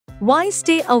Why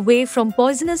stay away from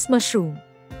poisonous mushroom?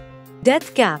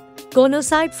 Death cap,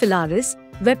 Conocyte filaris,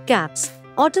 webcaps,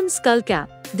 autumn skullcap,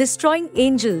 destroying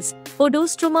angels,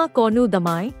 Podostroma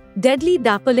cornudamai, deadly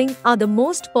dappling are the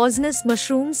most poisonous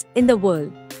mushrooms in the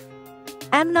world.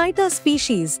 Amanita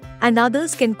species and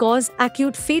others can cause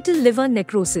acute fatal liver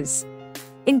necrosis.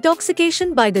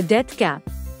 Intoxication by the death cap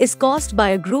is caused by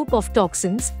a group of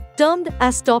toxins termed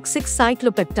as toxic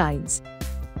cyclopeptides.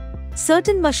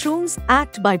 Certain mushrooms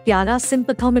act by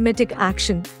parasympathomimetic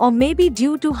action or may be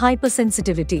due to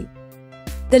hypersensitivity.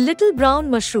 The little brown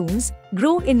mushrooms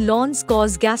grow in lawns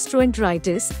cause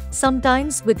gastroenteritis,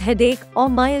 sometimes with headache or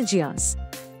myalgias.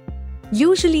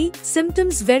 Usually,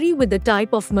 symptoms vary with the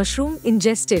type of mushroom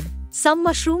ingested. Some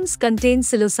mushrooms contain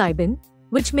psilocybin,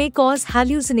 which may cause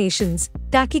hallucinations,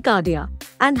 tachycardia,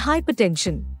 and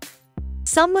hypertension.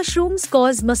 Some mushrooms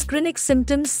cause muscarinic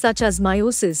symptoms such as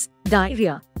meiosis,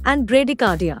 diarrhea, and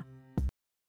bradycardia.